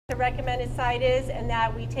the recommended site is, and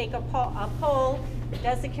that we take a poll,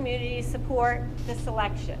 does the community support the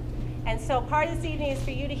selection? And so part of this evening is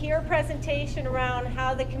for you to hear a presentation around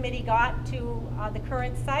how the committee got to the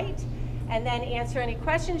current site, and then answer any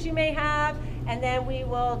questions you may have, and then we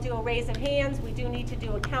will do a raise of hands. We do need to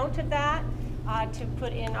do a count of that to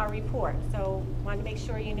put in our report. So wanted to make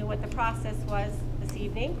sure you knew what the process was this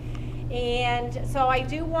evening. And so I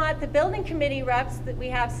do want the building committee reps, that we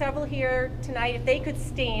have several here tonight, if they could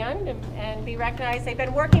stand and be recognized. They've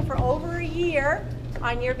been working for over a year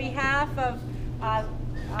on your behalf of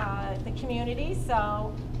the community,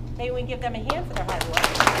 so maybe we can give them a hand for their hard work.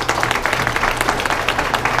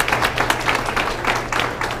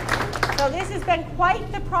 So this has been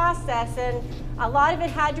quite the process, and a lot of it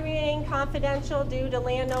had to remain confidential due to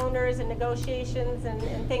landowners and negotiations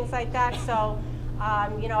and things like that. So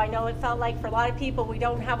you know, I know it felt like for a lot of people we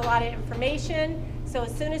don't have a lot of information. So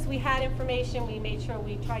as soon as we had information, we made sure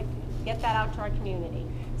we tried to get that out to our community.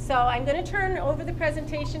 So I'm going to turn over the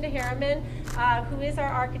presentation to Harriman, who is our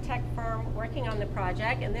architect firm working on the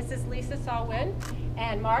project. And this is Lisa Salwin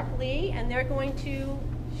and Mark Lee, and they're going to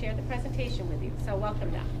share the presentation with you. So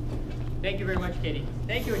welcome now. Thank you very much, Katie.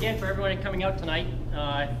 Thank you again for everyone coming out tonight.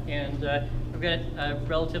 We've got a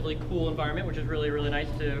relatively cool environment, which is really, really nice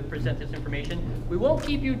to present this information. We won't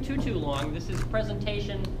keep you too long. This is a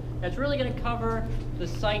presentation that's really going to cover the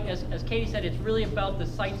site. As Katie said, it's really about the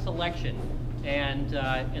site selection, and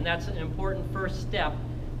that's an important first step.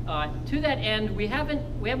 To that end, we haven't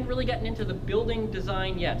really gotten into the building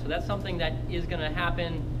design yet, so that's something that is going to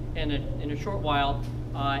happen in a short while.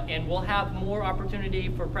 And we'll have more opportunity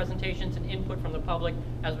for presentations and input from the public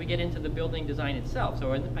as we get into the building design itself.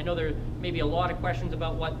 So I know there may be a lot of questions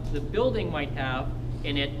about what the building might have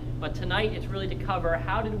in it, but tonight it's really to cover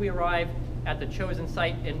how did we arrive at the chosen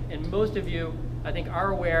site, and most of you, I think,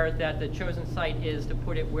 are aware that the chosen site is to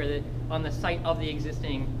put it on the site of the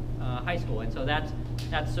existing high school, and so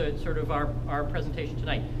that's sort of our presentation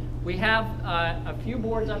tonight. We have a few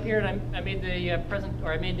boards up here, and I made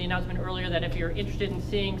the announcement earlier that if you're interested in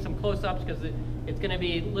seeing some close-ups, because it's going to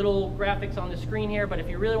be little graphics on the screen here, but if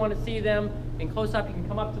you really want to see them in close-up, you can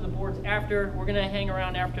come up to the boards after. We're going to hang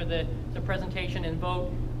around after the presentation and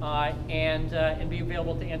vote, and be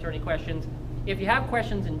available to answer any questions. If you have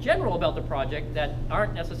questions in general about the project that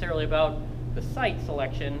aren't necessarily about the site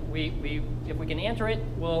selection, if we can answer it,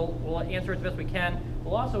 we'll answer it as best we can.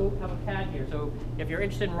 We'll also have a pad here, so if you're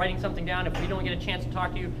interested in writing something down, if we don't get a chance to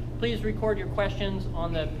talk to you, please record your questions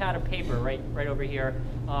on the pad of paper right over here,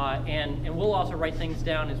 and we'll also write things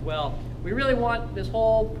down as well. We really want this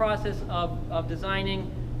whole process of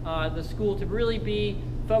designing the school to really be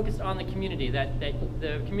focused on the community, that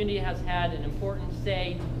the community has had an important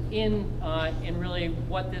say in really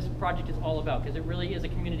what this project is all about, because it really is a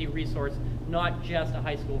community resource, not just a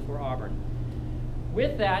high school for Auburn.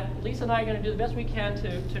 With that, Lisa and I are going to do the best we can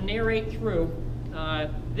to narrate through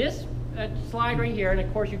this slide right here, and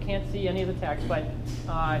of course you can't see any of the text, but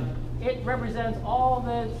it represents all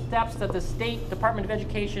the steps that the State Department of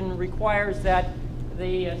Education requires that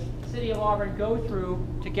the City of Auburn go through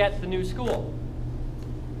to get the new school.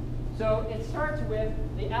 So it starts with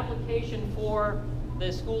the application for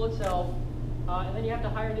the school itself, and then you have to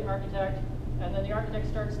hire the architect, and then the architect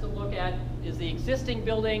starts to look at, is the existing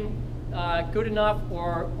building good enough,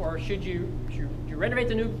 or should you renovate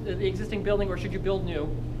the existing building, or should you build new?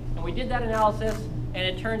 And we did that analysis, and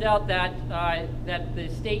it turned out that that the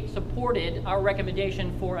state supported our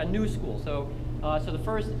recommendation for a new school. So so the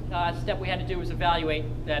first step we had to do was evaluate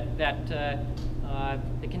the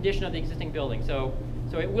condition of the existing building. So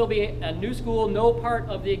it will be a new school. No part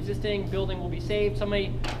of the existing building will be saved.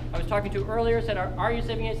 Somebody I was talking to earlier said, are you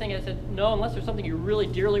saving anything? I said, no, unless there's something you really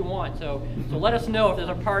dearly want. So let us know if there's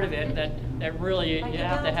a part of it that really you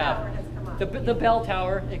have to have. The bell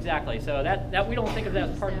tower, exactly. So that we don't think of that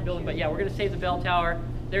as part of the building, but yeah, we're going to save the bell tower.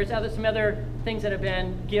 There's some other things that have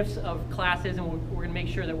been gifts of classes, and we're going to make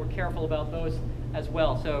sure that we're careful about those as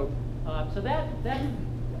well. So that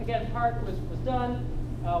again, part was done.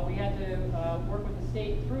 We had to work with the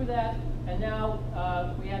state through that, and now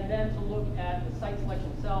we had then to look at the site selection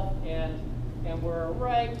itself, and we're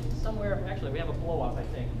right somewhere. Actually, we have a blow up, I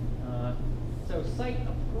think. So site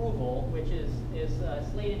approval, which is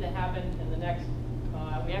slated to happen in the next.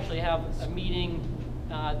 We actually have a meeting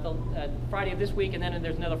Friday of this week, and then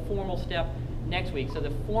there's another formal step next week. So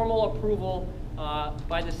the formal approval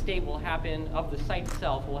by the state will happen, of the site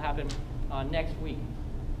itself will happen next week.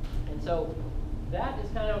 And so that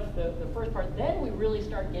is kind of the first part. Then we really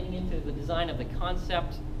start getting into the design of the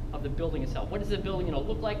concept of the building itself. What does the building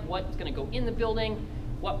look like? What's going to go in the building?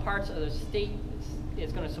 What parts of the state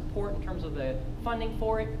is going to support in terms of the funding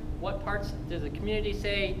for it. What parts does the community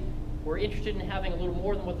say we're interested in having a little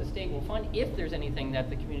more than what the state will fund, if there's anything that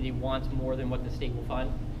the community wants more than what the state will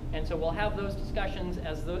fund. And so we'll have those discussions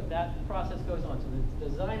as that process goes on. So the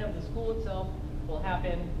design of the school itself will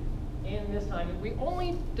happen in this time. We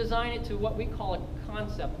only design it to what we call a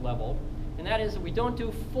concept level, and that is that we don't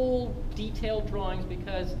do full detailed drawings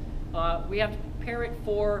because we have to prepare it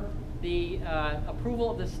for the approval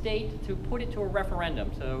of the state to put it to a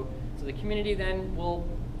referendum. So the community then will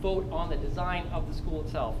vote on the design of the school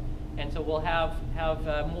itself. And so we'll have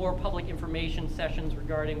more public information sessions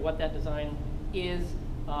regarding what that design is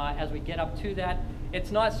as we get up to that. It's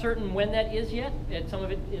not certain when that is yet. Some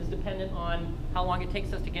of it is dependent on how long it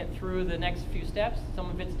takes us to get through the next few steps. Some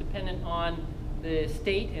of it's dependent on the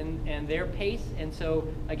state and their pace. And so,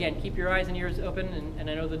 again, keep your eyes and ears open, and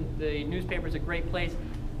I know the newspaper's a great place.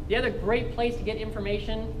 The other great place to get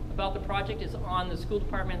information about the project is on the school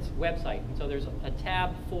department's website. And so there's a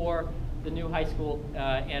tab for the new high school,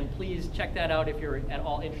 and please check that out if you're at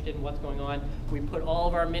all interested in what's going on. We put all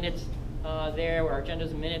of our minutes there, our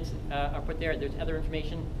agendas and minutes are put there. There's other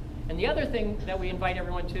information. And the other thing that we invite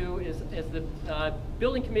everyone to is the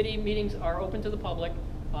building committee meetings are open to the public.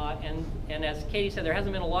 And as Katie said, there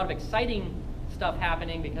hasn't been a lot of exciting stuff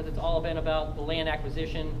happening because it's all been about the land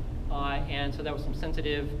acquisition. And so there was some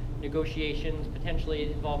sensitive negotiations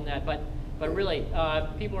potentially involved in that. But really,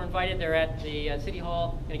 people are invited. They're at the City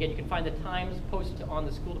Hall. And again, you can find the times posted on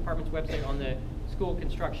the school department's website on the school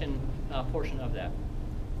construction portion of that.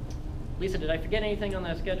 Lisa, did I forget anything on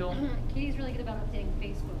the schedule? Katie's really good about updating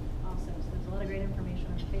Facebook also, so there's a lot of great information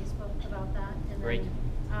on Facebook about that. And great.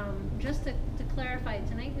 Then, just to clarify,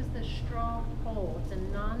 tonight is the straw poll. It's a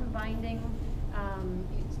non-binding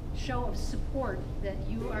show of support that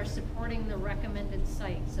you are supporting the recommended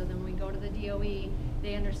site. So then when we go to the DOE,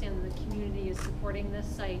 they understand that the community is supporting this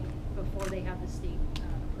site before they have the state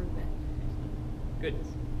approve it. Good.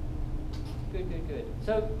 Good.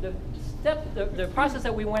 So the process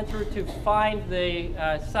that we went through to find the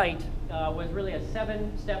site was really a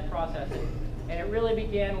 7-step process. And it really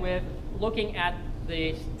began with looking at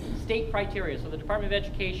the state criteria. So the Department of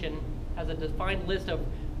Education has a defined list of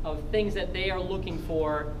things that they are looking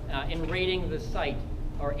for in rating the site,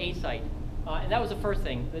 or a site. And that was the first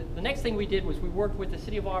thing. The next thing we did was we worked with the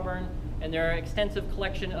City of Auburn and their extensive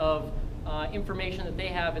collection of information that they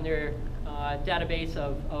have in their database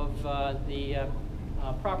of the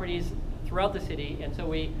properties throughout the city. And so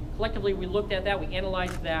we collectively looked at that, we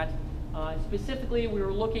analyzed that. Specifically, we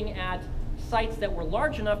were looking at sites that were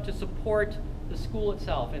large enough to support the school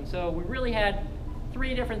itself. And so we really had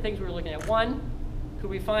 3 different things we were looking at. One, could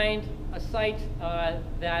we find a site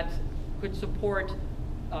that could support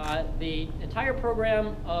the entire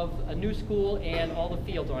program of a new school and all the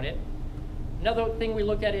fields on it? Another thing we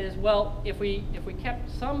looked at is, well, if we kept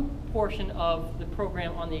some portion of the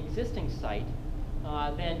program on the existing site,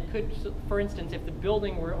 then could, for instance, if the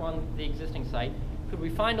building were on the existing site, could we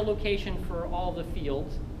find a location for all the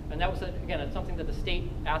fields? And that was, again, it's something that the state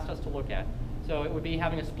asked us to look at. So it would be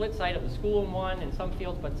having a split site of the school in one and some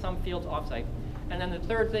fields, but some fields off-site. And then the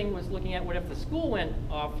third thing was looking at what if the school went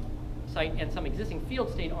off-site and some existing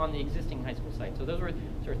field stayed on the existing high school site. So those were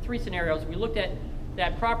sort of 3 scenarios. We looked at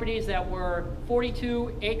properties that were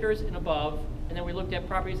 42 acres and above, and then we looked at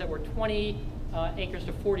properties that were 20 acres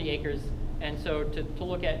to 40 acres, and so to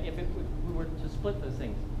look at if we were to split those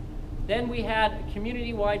things. Then we had a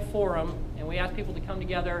community-wide forum, and we asked people to come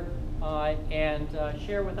together and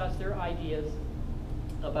share with us their ideas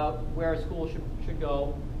about where a school should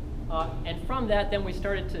go. And from that, then we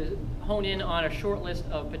started to hone in on a short list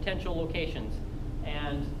of potential locations.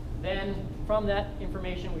 And then from that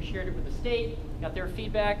information, we shared it with the state, got their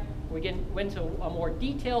feedback. We went to a more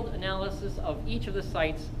detailed analysis of each of the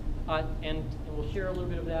sites, and we'll share a little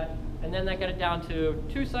bit of that. And then that got it down to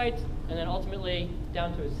 2 sites, and then ultimately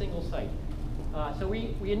down to a single site. So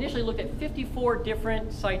we initially looked at 54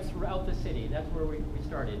 different sites throughout the city. That's where we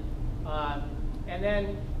started. And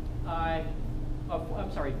then,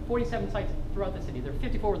 47 sites throughout the city. There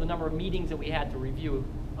 54 were the number of meetings that we had to review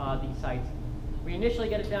these sites. We initially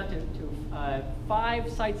got it down to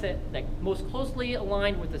 5 sites that most closely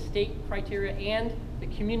aligned with the state criteria and the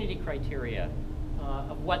community criteria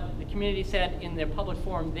of what the community said in their public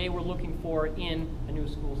forum they were looking for in a new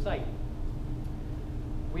school site.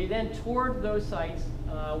 We then toured those sites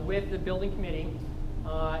with the building committee,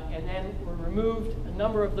 and then we removed a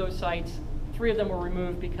number of those sites. 3 of them were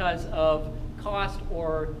removed because of cost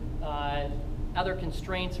or other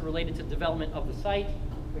constraints related to development of the site.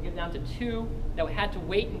 We get down to 2 that had to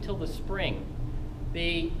wait until the spring.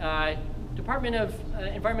 The Department of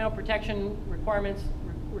Environmental Protection requirements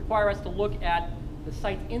require us to look at the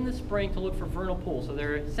sites in the spring to look for vernal pools. So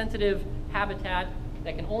they're sensitive habitat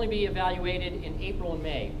that can only be evaluated in April and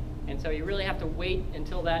May. And so you really have to wait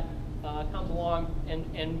until that comes along.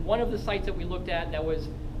 And one of the sites that we looked at that was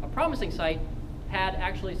a promising site had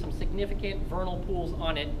actually some significant vernal pools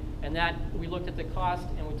on it. And that we looked at the cost,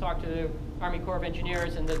 and we talked to the Army Corps of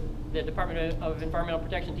Engineers and the Department of Environmental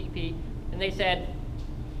Protection, DEP, and they said,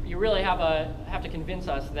 you really have to convince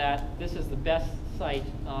us that this is the best site.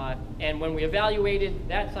 And when we evaluated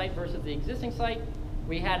that site versus the existing site,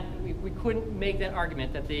 we couldn't make that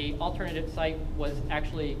argument that the alternative site was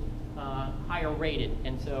actually higher rated.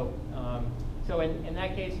 And so, in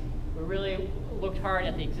that case, we really looked hard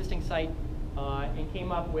at the existing site and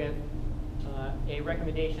came up with a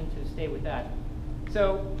recommendation to stay with that.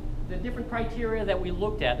 So the different criteria that we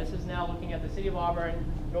looked at, this is now looking at the City of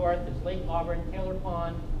Auburn North, there's Lake Auburn, Taylor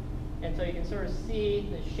Pond, and so you can sort of see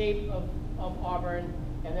the shape of Auburn,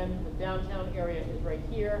 and then the downtown area is right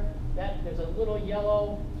here. There's a little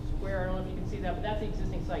yellow square, I don't know if you can see that, but that's the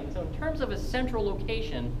existing site. And so in terms of a central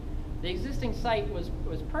location, the existing site was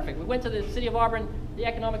perfect. We went to the City of Auburn, the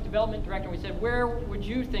Economic Development Director, and we said, where would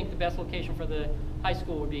you think the best location for the high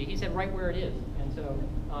school would be? He said, right where it is. And so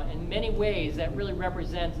in many ways, that really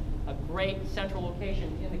represents a great central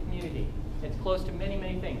location in the community. It's close to many,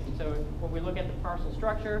 many things. And so when we look at the parcel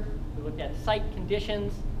structure, we looked at site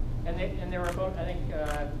conditions, and there were about, I think,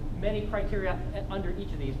 many criteria under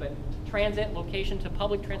each of these, but transit, location to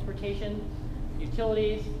public transportation,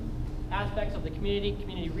 utilities, aspects of the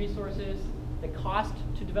community resources, the cost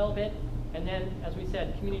to develop it, and then, as we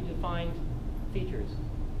said, community-defined features.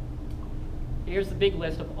 Here's the big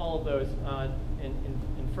list of all of those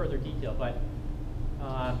in further detail, but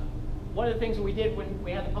one of the things that we did when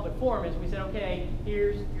we had the public forum is we said, okay,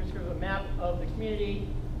 here's sort of a map of the community,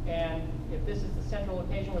 and if this is the central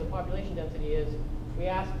location where the population density is, we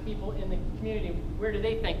asked people in the community, where do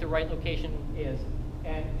they think the right location is?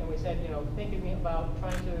 And we said, thinking about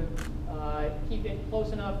trying to keep it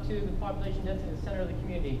close enough to the population density in the center of the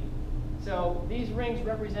community. So these rings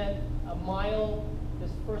represent a mile.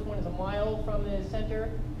 This first one is a mile from the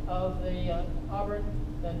center of the Auburn,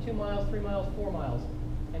 then 2 miles, 3 miles, 4 miles.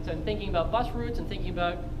 And so in thinking about bus routes and thinking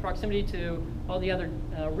about proximity to all the other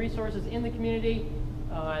resources in the community,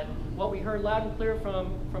 what we heard loud and clear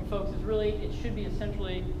from folks is really it should be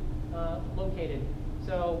centrally located.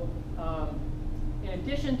 So in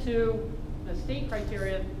addition to the state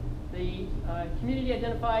criteria, the community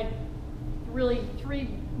identified really 3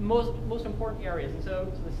 most important areas. And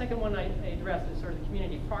so the second one I addressed is sort of the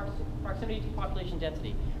community proximity to population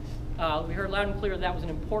density. We heard loud and clear that was an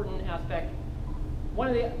important aspect. One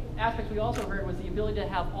of the aspects we also heard was the ability to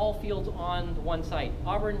have all fields on the one site.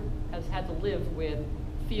 Auburn has had to live with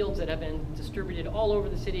fields that have been distributed all over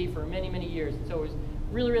the city for many, many years. And so it was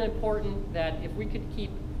really, really important that if we could keep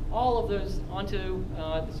all of those onto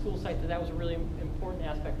the school site, that was a really important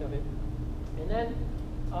aspect of it. And then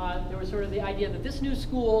there was sort of the idea that this new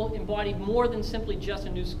school embodied more than simply just a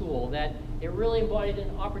new school, that it really embodied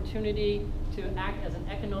an opportunity to act as an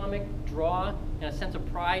economic draw and a sense of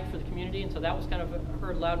pride for the community, and so that was kind of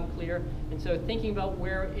heard loud and clear. And so thinking about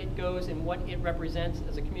where it goes and what it represents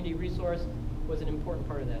as a community resource was an important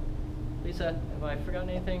part of that. Lisa, have I forgotten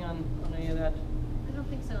anything on any of that? I don't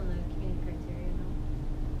think so on the community criteria,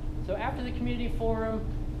 no. So after the community forum,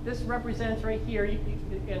 this represents right here,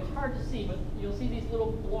 and it's hard to see, but you'll see these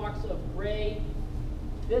little blocks of gray.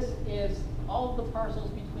 This is all of the parcels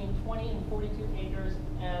between 20 and 42 acres,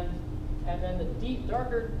 and then the deep,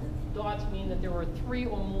 darker dots mean that there were 3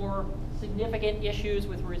 or more significant issues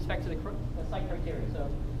with respect to the site criteria.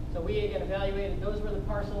 So we again evaluated, those were the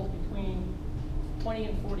parcels between 20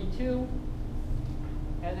 and 42,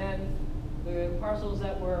 and then the parcels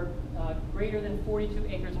that were greater than 42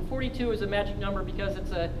 acres. And 42 is a magic number because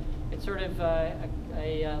it's sort of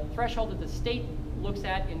a threshold that the state looks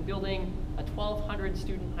at in building a 1,200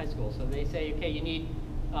 student high school. So they say, okay, you need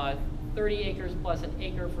 30 acres plus an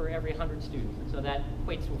acre for every 100 students. And so that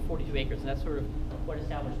equates to 42 acres, and that's sort of what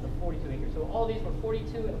established the 42 acres. So all these were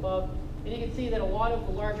 42 and above. And you can see that a lot of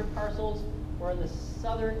the larger parcels were in the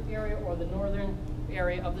southern area or the northern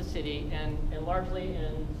area of the city, and largely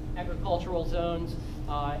in agricultural zones.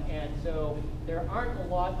 And so there aren't a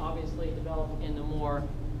lot, obviously, developed in the more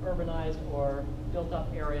urbanized or built-up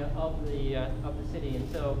area of the city.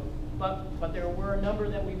 And so, but there were a number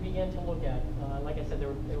that we began to look at. Like I said,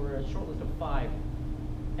 there were a short list of 5.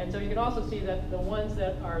 And so you can also see that the ones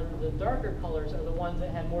that are the darker colors are the ones that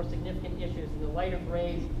had more significant issues, and the lighter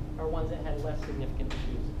grays are ones that had less significant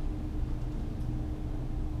issues.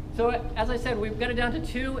 So as I said, we've got it down to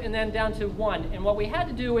 2 and then down to 1. And what we had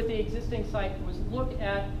to do with the existing site was look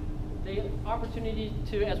at the opportunity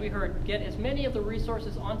to, as we heard, get as many of the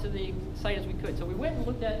resources onto the site as we could. So we went and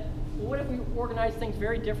looked at, well, what if we organized things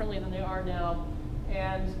very differently than they are now,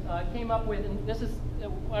 and came up with, and this is, I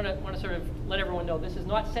want to sort of let everyone know, this is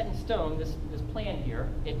not set in stone, this plan here.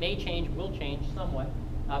 It may change, will change somewhat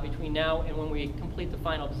between now and when we complete the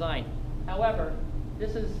final design. However,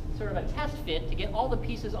 this is sort of a test fit to get all the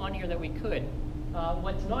pieces on here that we could.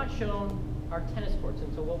 What's not shown are tennis courts,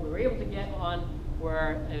 and so what we were able to get on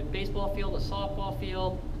were a baseball field, a softball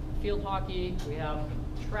field, field hockey. We have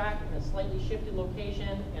track in a slightly shifted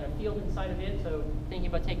location and a field inside of it, so thinking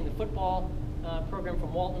about taking the football program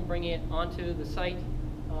from Walton, bringing it onto the site,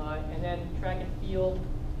 and then track and field,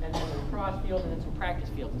 and then a cross field, and then some practice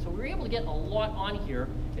fields. And so we were able to get a lot on here.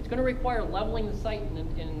 It's going to require leveling the site,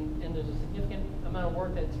 and there's a significant amount of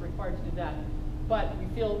work that's required to do that. But we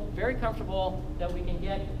feel very comfortable that we can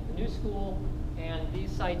get the new school and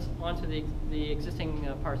these sites onto the existing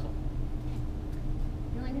parcel.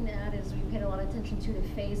 The only thing to add is we paid a lot of attention to the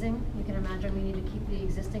phasing. You can imagine we need to keep the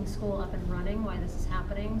existing school up and running while this is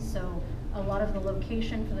happening. So a lot of the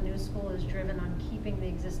location for the new school is driven on keeping the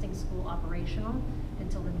existing school operational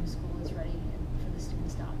until the new school is ready and for the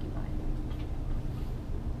students to occupy.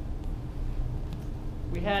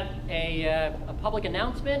 We had a public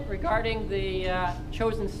announcement regarding the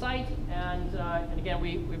chosen site, and again,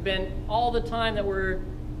 we've been, all the time that we're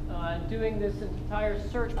doing this entire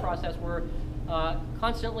search process, we're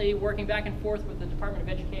constantly working back and forth with the Department of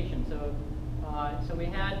Education. So, so we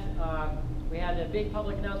had a big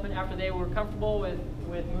public announcement after they were comfortable with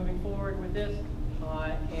moving forward with this,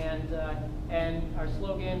 and our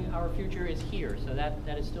slogan, "Our future is here." So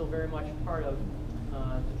that is still very much part of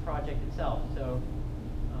the project itself. So.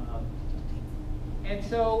 And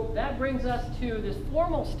so that brings us to this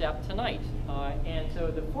formal step tonight. And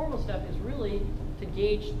so the formal step is really to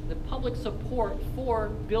gauge the public support for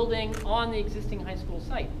building on the existing high school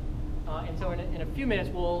site. And so in a few minutes,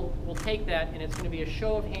 we'll take that, and it's going to be a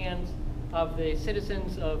show of hands of the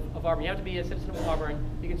citizens of Auburn. You have to be a citizen of Auburn.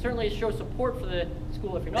 You can certainly show support for the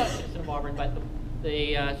school if you're not a citizen of Auburn, but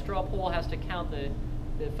the straw poll has to count the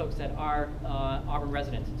folks that are Auburn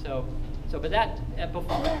residents. But that,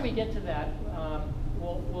 before we get to that,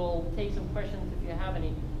 we'll take some questions if you have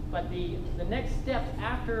any. But the next step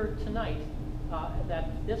after tonight, that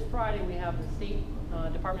this Friday we have the State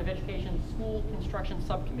Department of Education School Construction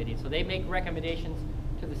Subcommittee. So they make recommendations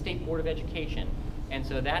to the State Board of Education. And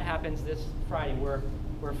so that happens this Friday.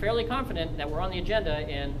 We're fairly confident that we're on the agenda,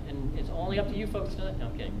 and it's only up to you folks to, no,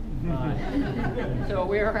 I'm kidding. So